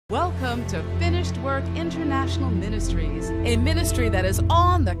Welcome to Finished Work International Ministries, a ministry that is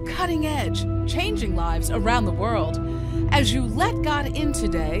on the cutting edge, changing lives around the world. As you let God in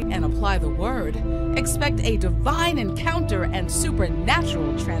today and apply the Word, expect a divine encounter and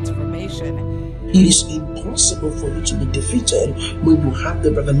supernatural transformation. It is impossible for you to be defeated when you have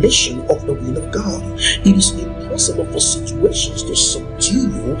the revelation of the will of God. It is impossible for situations to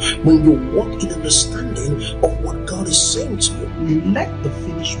subdue you when you walk in understanding of what God is saying to you. Let the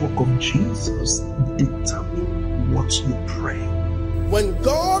finished work of Jesus determine what you pray. When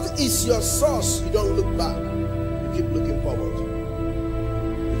God is your source, you don't look back. You keep looking forward.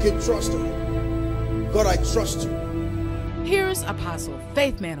 You keep trusting. God, I trust you. Here's Apostle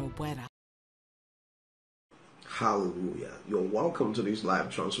Faithman Ogboada. Hallelujah. You're welcome to this live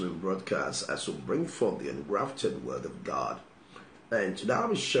transmission broadcast as we bring forth the engrafted word of God. And today I'll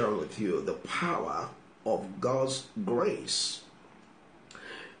be sharing with you the power of God's grace.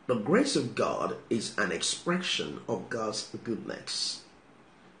 The grace of God is an expression of God's goodness.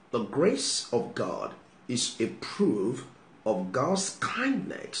 The grace of God is a proof of God's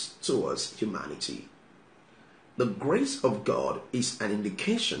kindness towards humanity. The grace of God is an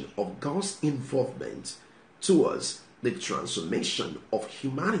indication of God's involvement towards the transformation of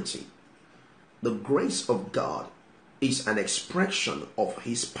humanity. The grace of God is an expression of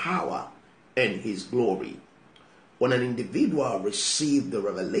His power and His glory. When an individual received the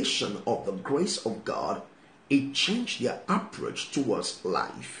revelation of the grace of God, it changed their approach towards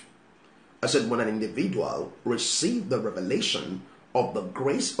life. I said, when an individual received the revelation of the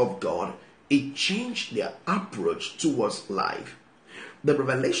grace of God, it changed their approach towards life. The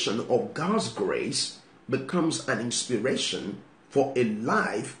revelation of God's grace becomes an inspiration for a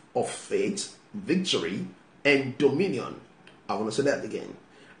life of faith, victory, and dominion. I want to say that again.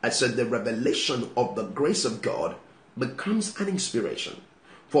 I said the revelation of the grace of God becomes an inspiration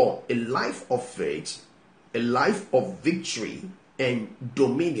for a life of faith, a life of victory, and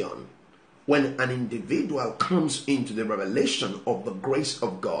dominion. When an individual comes into the revelation of the grace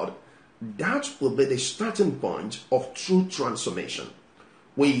of God, that will be the starting point of true transformation.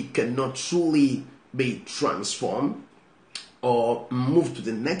 We cannot truly be transformed or move to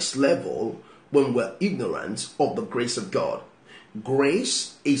the next level when we're ignorant of the grace of God.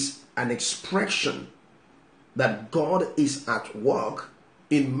 Grace is an expression that God is at work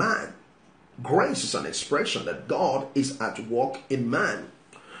in man. Grace is an expression that God is at work in man.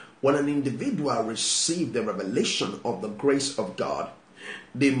 When an individual receives the revelation of the grace of God,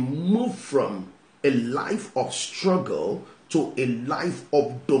 they move from a life of struggle to a life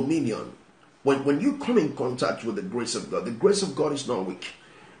of dominion. When you come in contact with the grace of God, the grace of God is not weak.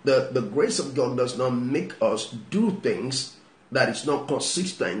 The grace of God does not make us do things that is not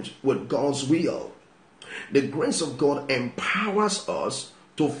consistent with God's will. The grace of God empowers us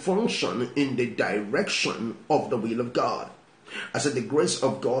to function in the direction of the will of God. I said the grace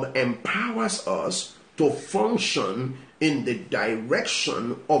of God empowers us to function in the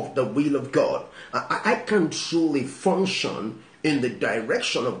direction of the will of God. I can truly function in the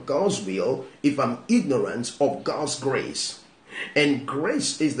direction of God's will if I'm ignorant of God's grace. And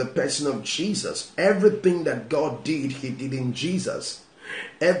grace is the person of Jesus. Everything that God did, He did in Jesus.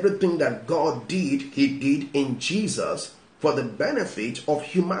 Everything that God did, He did in Jesus for the benefit of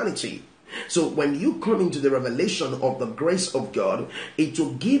humanity. So when you come into the revelation of the grace of God, it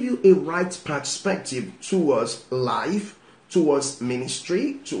will give you a right perspective towards life, towards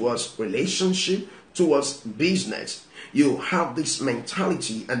ministry, towards relationship, towards business. You have this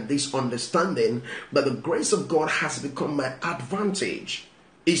mentality and this understanding that the grace of God has become my advantage.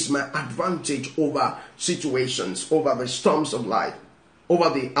 It's my advantage over situations, over the storms of life, over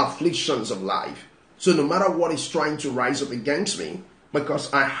the afflictions of life. So no matter what is trying to rise up against me,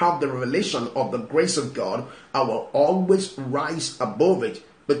 because I have the revelation of the grace of God, I will always rise above it,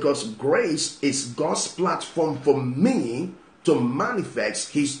 because grace is God's platform for me to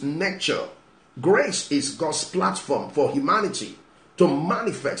manifest His nature. Grace is God's platform for humanity to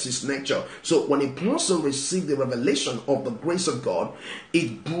manifest His nature. So when a person receives the revelation of the grace of God,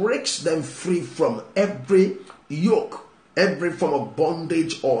 it breaks them free from every yoke, every form of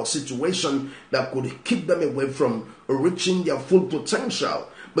bondage or situation that could keep them away from reaching their full potential.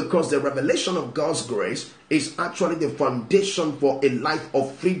 Because the revelation of God's grace is actually the foundation for a life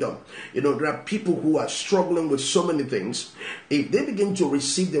of freedom. You know, there are people who are struggling with so many things. If they begin to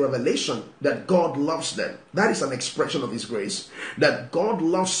receive the revelation that God loves them, that is an expression of His grace. That God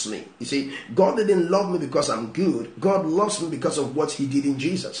loves me. You see, God didn't love me because I'm good. God loves me because of what He did in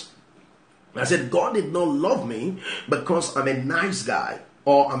Jesus. I said, God did not love me because I'm a nice guy.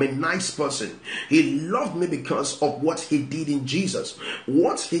 or I'm a nice person. He loved me because of what he did in Jesus.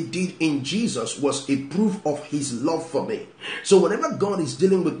 What he did in Jesus was a proof of his love for me. So whenever God is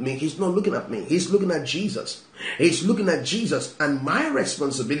dealing with me, he's not looking at me. He's looking at Jesus. He's looking at Jesus. And my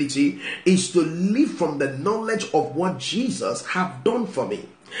responsibility is to live from the knowledge of what Jesus have done for me.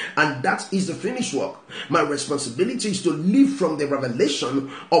 And that is the finished work. My responsibility is to live from the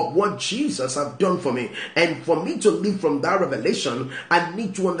revelation of what Jesus has done for me. And for me to live from that revelation, I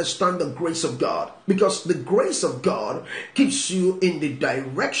need to understand the grace of God. Because the grace of God keeps you in the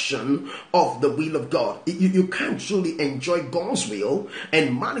direction of the will of God. You can't truly enjoy God's will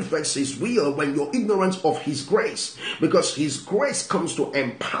and manifest his will when you're ignorant of his grace. Because his grace comes to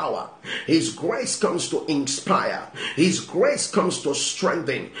empower. His grace comes to inspire. His grace comes to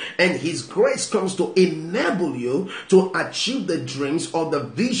strengthen. And his grace comes to enable you to achieve the dreams or the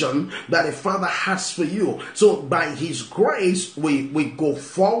vision that a father has for you. So by his grace, we go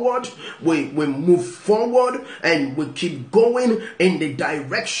forward, we move forward, and we keep going in the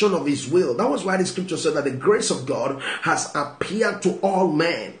direction of his will. That was why the scripture said that the grace of God has appeared to all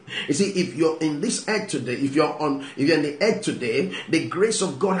men. You see, if you're in this earth today, if you're in the earth today, the grace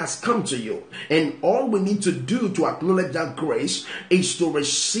of God has come to you. And all we need to do to acknowledge that grace is to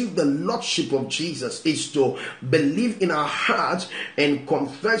receive the lordship of Jesus, is to believe in our heart and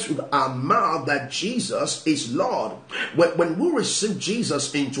confess with our mouth that Jesus is Lord. When we receive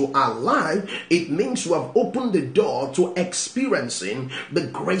Jesus into our life, it means we have opened the door to experiencing the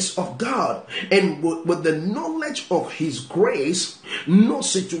grace of God. And with the knowledge of his grace, no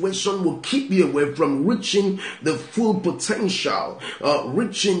situation will keep you away from reaching the full potential,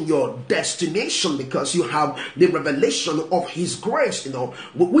 reaching your destination, because you have the revelation of his grace.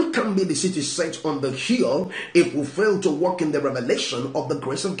 We can't be the city set on the hill if we fail to walk in the revelation of the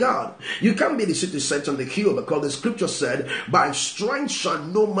grace of God. You can't be the city set on the hill because the scripture said, by strength shall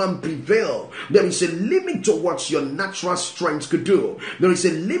no man prevail. There is a limit to what your natural strength could do. There is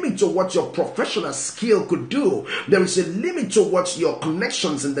a limit to what your professional skill could do. There is a limit to what your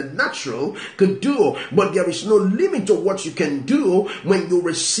connections in the natural could do. But there is no limit to what you can do when you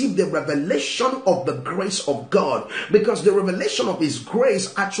receive the revelation of the grace of God. Because the revelation of his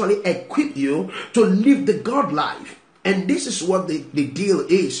grace actually equip you to live the God life. And this is what the deal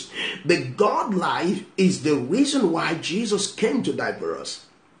is. The God life is the reason why Jesus came to die for us.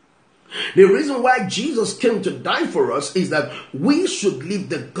 The reason why Jesus came to die for us is that we should live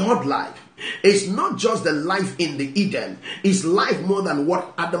the God life. It's not just the life in the Eden. It's life more than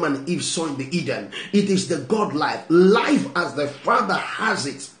what Adam and Eve saw in the Eden. It is the God life. Life as the Father has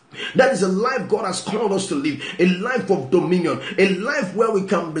it. That is a life God has called us to live. A life of dominion. A life where we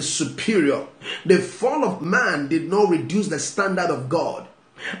can be superior. The fall of man did not reduce the standard of God.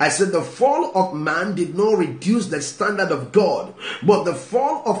 I said the fall of man did not reduce the standard of God, but the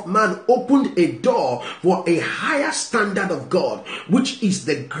fall of man opened a door for a higher standard of God, which is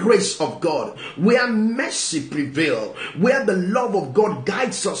the grace of God, where mercy prevails, where the love of God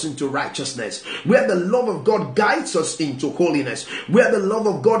guides us into righteousness, where the love of God guides us into holiness, where the love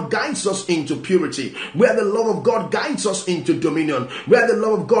of God guides us into purity, where the love of God guides us into dominion, where the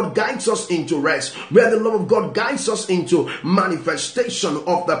love of God guides us into rest, where the love of God guides us into manifestation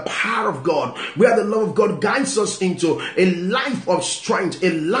of the power of God, where the love of God guides us into a life of strength,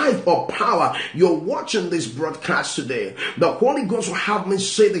 a life of power. You're watching this broadcast today. The Holy Ghost will have me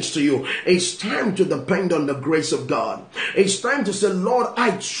say this to you. It's time to depend on the grace of God. It's time to say, Lord,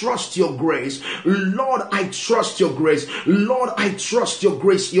 I trust your grace. Lord, I trust your grace. Lord, I trust your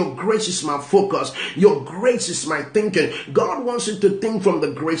grace. Your grace is my focus. Your grace is my thinking. God wants you to think from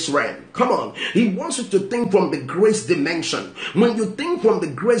the grace realm. Come on. He wants you to think from the grace dimension. When you think from the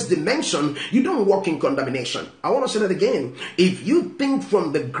grace dimension, you don't walk in condemnation. I want to say that again. If you think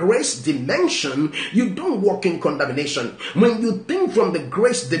from the grace dimension, you don't walk in condemnation. When you think from the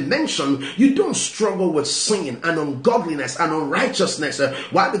grace dimension, you don't struggle with sin and ungodliness and unrighteousness.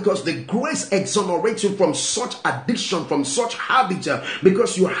 Why? Because the grace exonerates you from such addiction, from such habit.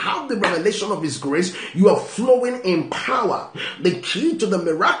 Because you have the revelation of his grace, you are flowing in power. The key to the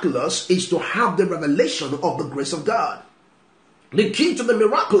miraculous is to have the revelation of the grace of God. The key to the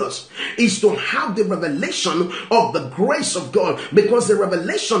miraculous is to have the revelation of the grace of God, because the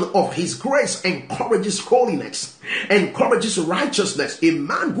revelation of his grace encourages holiness, encourages righteousness. A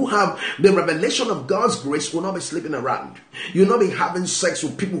man who have the revelation of God's grace will not be sleeping around. You'll not be having sex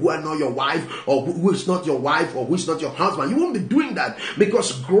with people who are not your wife, or who is not your wife, or who is not your husband. You won't be doing that,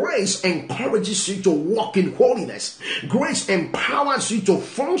 because grace encourages you to walk in holiness. Grace empowers you to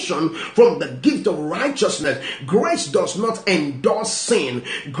function from the gift of righteousness. Grace does not endorse endorse sin.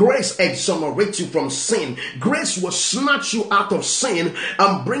 Grace exonerates you from sin. Grace will snatch you out of sin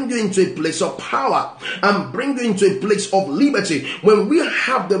and bring you into a place of power and bring you into a place of liberty. When we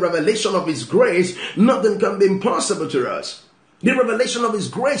have the revelation of His grace, nothing can be impossible to us. The revelation of His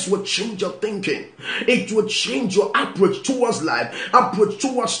grace will change your thinking. It will change your approach towards life, approach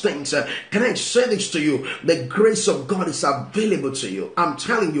towards things. Can I say this to you? The grace of God is available to you. I'm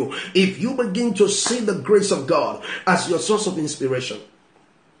telling you, if you begin to see the grace of God as your source of inspiration,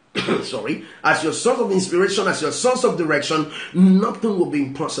 as your source of inspiration, as your source of direction, nothing will be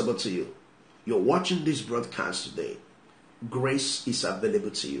impossible to you. You're watching this broadcast today. Grace is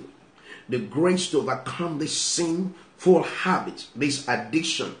available to you. The grace to overcome this sinful habit, this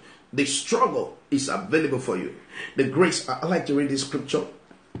addiction, this struggle is available for you. The grace, I like to read this scripture.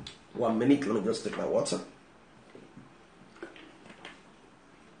 1 minute, let me just take my water.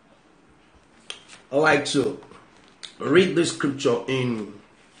 I like to read this scripture in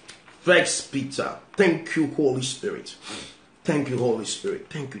 1 Peter. Thank you, Holy Spirit. Thank you, Holy Spirit.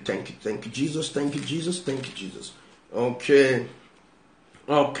 Thank you, Jesus. Thank you, Jesus. Thank you, Jesus. Okay.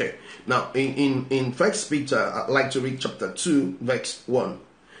 Now, in 1 Peter, I'd like to read chapter 2, verse 1.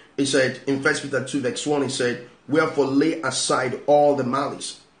 It said, in 1 Peter 2, verse 1, it said, wherefore lay aside all the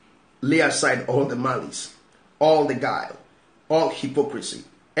malice. Lay aside all the malice, all the guile, all hypocrisy,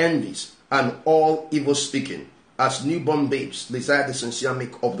 envies, and all evil speaking. As newborn babes, desire the sincere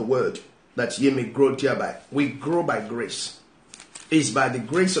milk of the word, that ye may grow thereby. We grow by grace. It's by the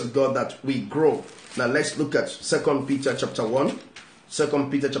grace of God that we grow. Now let's look at 2 Peter chapter 1. 2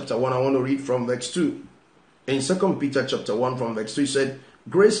 Peter chapter 1, I want to read from verse 2. In 2 Peter chapter 1 from verse 2, it said,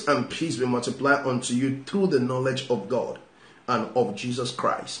 grace and peace will multiply unto you through the knowledge of God and of Jesus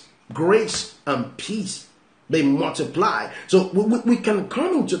Christ. Grace and peace, they multiply. So we can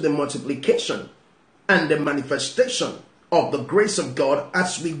come into the multiplication and the manifestation of the grace of God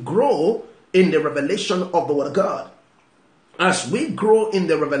as we grow in the revelation of the Word of God. As we grow in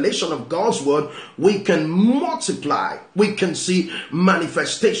the revelation of God's word, we can multiply. We can see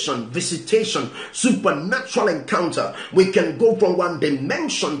manifestation, visitation, supernatural encounter. We can go from one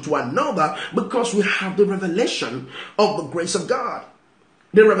dimension to another because we have the revelation of the grace of God.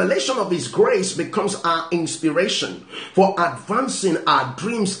 The revelation of His grace becomes our inspiration for advancing our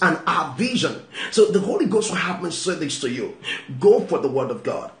dreams and our vision. So the Holy Ghost will have me say this to you. Go for the word of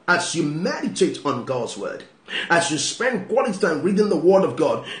God. As you meditate on God's word, as you spend quality time reading the word of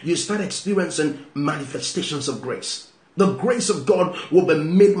God, you start experiencing manifestations of grace. The grace of God will be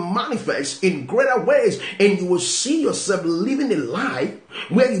made manifest in greater ways, and you will see yourself living a life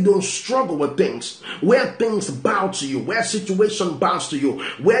where you don't struggle with things, where things bow to you, where situation bows to you,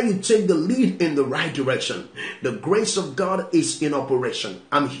 where you take the lead in the right direction. The grace of God is in operation.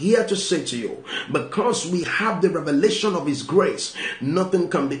 I'm here to say to you, because we have the revelation of His grace, nothing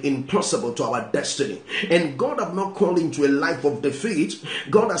can be impossible to our destiny. And God has not called into a life of defeat.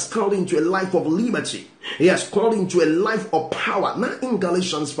 God has called into a life of liberty. He has called into a life of power. Now in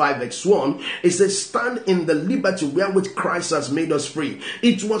Galatians 5 verse 1, it says, stand in the liberty wherewith Christ has made us free.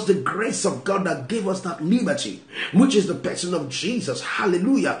 It was the grace of God that gave us that liberty, which is the person of Jesus.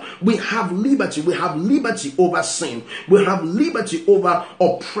 Hallelujah. We have liberty. We have liberty over sin. We have liberty over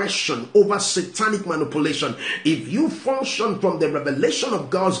oppression, over satanic manipulation. If you function from the revelation of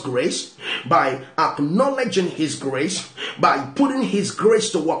God's grace, by acknowledging His grace, by putting His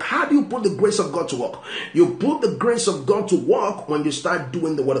grace to work. How do you put the grace of God to work? You put the grace of God to work when you start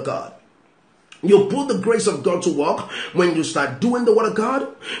doing the word of God. You put the grace of God to work when you start doing the word of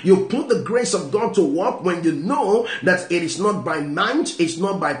God. You put the grace of God to work when you know that it is not by might, it's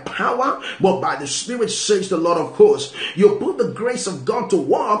not by power, but by the Spirit, says the Lord of hosts. You put the grace of God to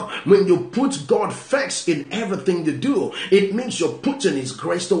work when you put God first in everything you do. It means you're putting His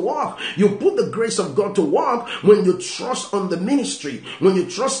grace to work. You put the grace of God to work when you trust on the ministry, when you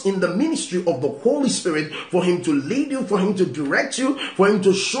trust in the ministry of the Holy Spirit for Him to lead you, for Him to direct you, for Him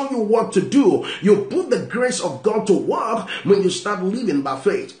to show you what to do. You put the grace of God to work when you start living by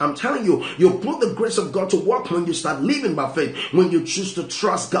faith. I'm telling you, you put the grace of God to work when you start living by faith, when you choose to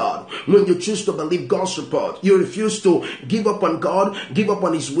trust God, when you choose to believe God's report. You refuse to give up on God, give up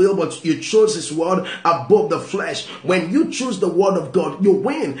on His will, but you chose His word above the flesh. When you choose the word of God, you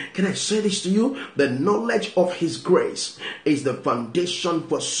win. Can I say this to you? The knowledge of His grace is the foundation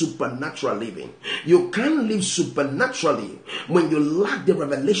for supernatural living. You can't live supernaturally when you lack the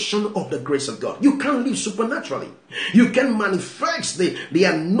revelation of the grace of God. God. You can't live supernaturally. You can manifest the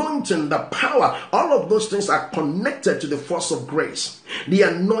anointing, the power. All of those things are connected to the force of grace. The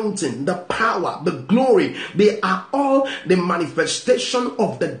anointing, the power, the glory, they are all the manifestation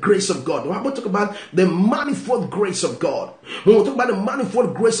of the grace of God. When we talk about the manifold grace of God, when we talk about the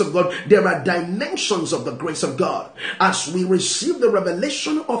manifold grace of God, there are dimensions of the grace of God. As we receive the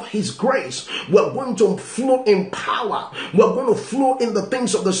revelation of His grace, we're going to flow in power. We're going to flow in the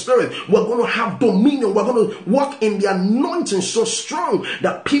things of the Spirit. We're going to have dominion. We're going to walk in the anointing so strong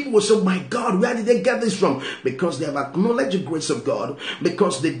that people will say, my God, where did they get this from? Because they have acknowledged the grace of God,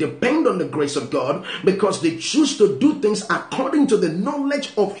 because they depend on the grace of God, because they choose to do things according to the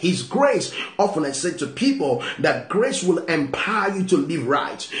knowledge of His grace. Often I say to people that grace will empower you to live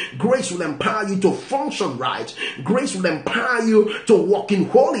right. Grace will empower you to function right. Grace will empower you to walk in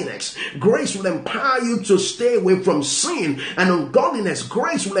holiness. Grace will empower you to stay away from sin and ungodliness.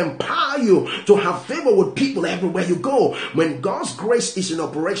 Grace will empower you to have favor with people everywhere you go. When God's grace is in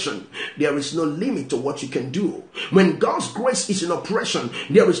operation, there is no limit to what you can do. When God's grace is in operation,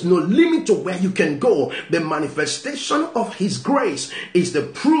 there is no limit to where you can go. The manifestation of His grace is the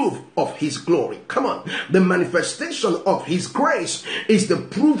proof of His glory. Come on. The manifestation of His grace is the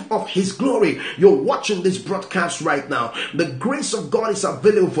proof of His glory. You're watching this broadcast right now. The grace of God is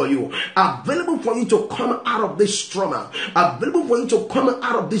available for you. Available for you to come out of this trauma. Available for you to come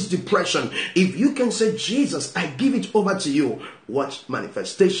out of this depression. If you can say, Jesus, I give it over to you, watch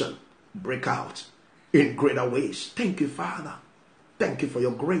manifestation break out in greater ways. Thank you, Father. Thank you for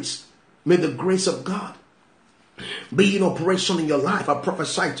your grace. May the grace of God be in operation in your life. I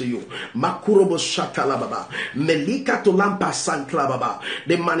prophesy to you. Makurobo shatalababa. Melika tulampa sanklababa.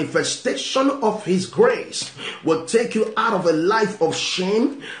 The manifestation of His grace will take you out of a life of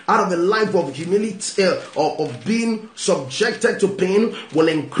shame, out of a life of humility, of being subjected to pain, will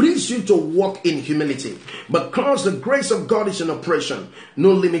increase you to walk in humility. Because the grace of God is in operation, no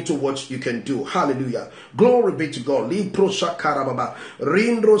limit to what you can do. Hallelujah. Glory be to God. Lipro shakarababa.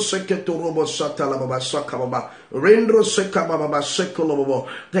 Rindro seketorobo shatalababa sakababa. Rendro sekababa sekolobo.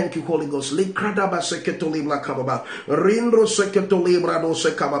 Thank you, Holy Ghost. Likradaba seketolibla kababa. Rindro seketolibra do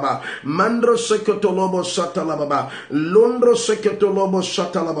sekababa. Mandro seketolobo satalababa. Londro seketolobo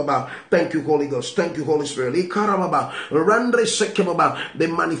satalababa. Thank you, Holy Ghost. Thank you, Holy Spirit. Likarababa. Randre sekababa. The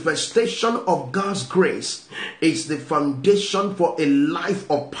manifestation of God's grace is the foundation for a life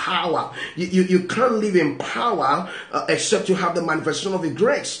of power. You can't live in power except you have the manifestation of His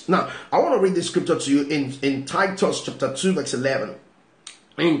grace. Now, I want to read this scripture to you in Titus chapter 2 verse 11.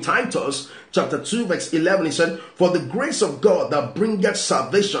 In Titus chapter 2 verse 11, he said, for the grace of God that bringeth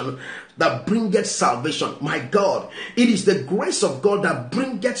salvation, my God, it is the grace of God that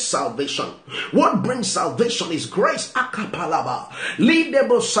bringeth salvation. What brings salvation is grace. Akapalaba.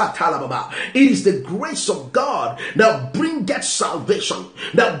 It is the grace of God that bringeth salvation,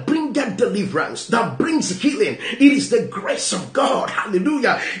 that bringeth deliverance, that brings healing. It is the grace of God.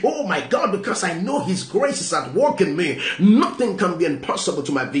 Hallelujah. Oh my God, because I know His grace is at work in me. Nothing can be impossible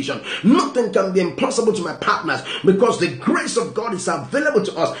to my vision. Nothing can be impossible to my partners, because the grace of God is available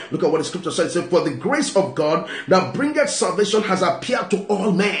to us. Look at what the scripture says. For the grace of God that bringeth salvation has appeared to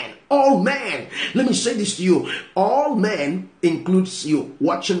all men. All men. Let me say this to you. All men includes you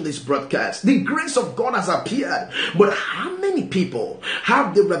watching this broadcast. The grace of God has appeared. But how many people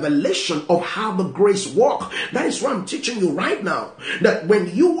have the revelation of how the grace works? That is why I'm teaching you right now. That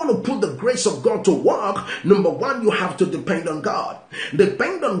when you want to put the grace of God to work, number one, you have to depend on God.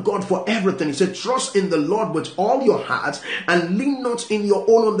 Depend on God for everything. He said, trust in the Lord with all your heart and lean not in your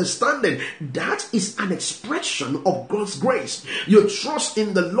own understanding. That is an expression of God's grace. You trust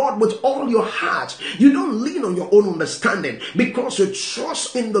in the Lord with all your heart. You don't lean on your own understanding because you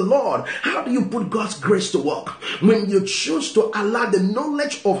trust in the Lord. How do you put God's grace to work? When you choose to allow the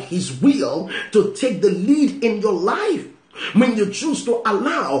knowledge of His will to take the lead in your life. When you choose to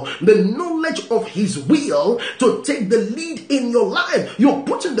allow the knowledge of His will to take the lead in your life, you're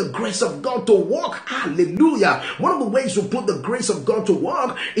putting the grace of God to work. Hallelujah. One of the ways we put the grace of God to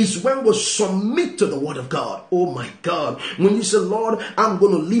work is when we submit to the Word of God. Oh my God. When you say, Lord, I'm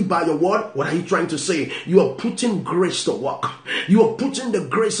going to live by your word, what are you trying to say? You are putting grace to work. You are putting the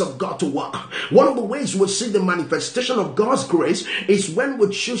grace of God to work. One of the ways we see the manifestation of God's grace is when we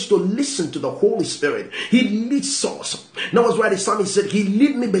choose to listen to the Holy Spirit. He leads us. That was why the psalmist said, He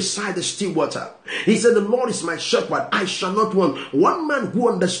lead me beside the still water. He said, the Lord is my shepherd, I shall not want. One man who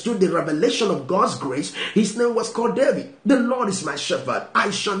understood the revelation of God's grace, his name was called David. The Lord is my shepherd,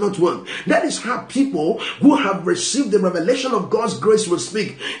 I shall not want. That is how people who have received the revelation of God's grace will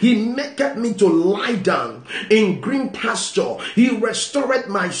speak. He maketh me to lie down in green pasture. He restored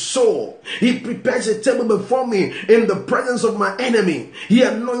my soul. He prepares a table before me in the presence of my enemy. He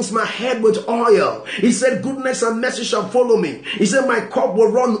anoints my head with oil. He said, goodness and mercy shall follow me. He said, my cup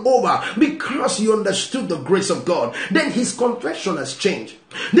will run over. Because he understood the grace of God, then his confession has changed.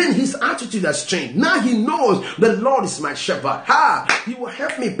 Then his attitude has changed. Now he knows the Lord is my shepherd. He will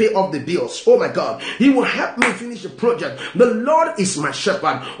help me pay off the bills. Oh my God. He will help me finish the project. The Lord is my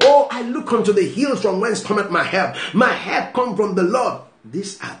shepherd. Oh, I look unto the hills from whence cometh my help. My help comes from the Lord.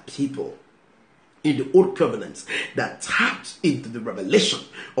 These are people in the old covenant that tapped into the revelation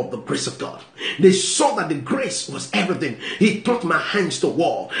of the grace of God. They saw that the grace was everything. He taught my hands to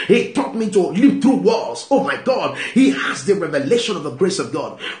war. He taught me to leap through walls. Oh my God. He has the revelation of the grace of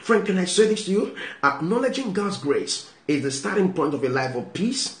God. Friend, can I say this to you? Acknowledging God's grace is the starting point of a life of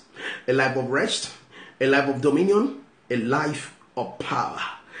peace, a life of rest, a life of dominion, a life of power.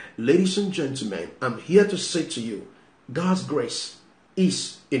 Ladies and gentlemen, I'm here to say to you, God's grace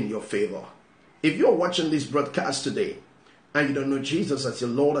is in your favor. If you're watching this broadcast today and you don't know Jesus as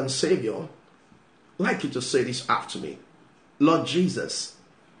your Lord and Savior, I'd like you to say this after me. Lord Jesus,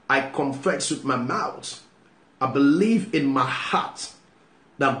 I confess with my mouth, I believe in my heart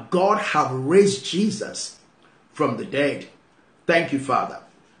that God have raised Jesus from the dead. Thank you, Father,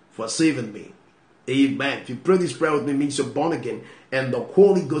 for saving me. Amen. If you pray this prayer with me, it means you're born again, and the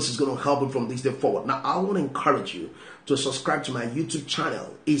Holy Ghost is going to help you from this day forward. Now, I want to encourage you to subscribe to my YouTube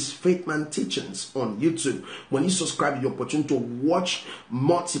channel. It's Faithman Teachings on YouTube. When you subscribe, you're opportunity to watch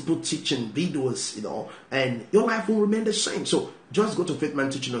multiple teaching videos, and your life will remain the same. So just go to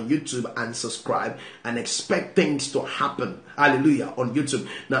Faithman Teaching on YouTube and subscribe and expect things to happen. Hallelujah, on YouTube.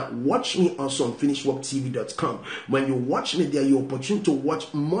 Now, watch me also on finishworktv.com. When you watch me there, you're opportunity to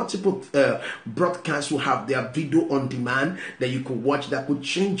watch multiple broadcasts who have their video on demand that you could watch that could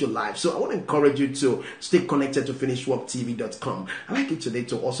change your life. So I want to encourage you to stay connected to finishworktv.com. I'd like you today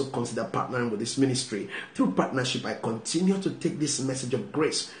to also consider partnering with this ministry. Through partnership, I continue to take this message of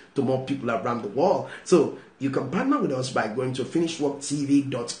grace to more people around the world. So you can partner with us by going to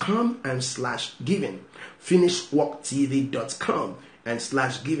finishworktv.com/giving.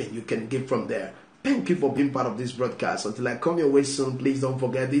 finishworktv.com/giving. You can give from there. Thank you for being part of this broadcast. Until I come your way soon, please don't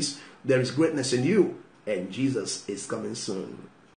forget this. There is greatness in you, and Jesus is coming soon.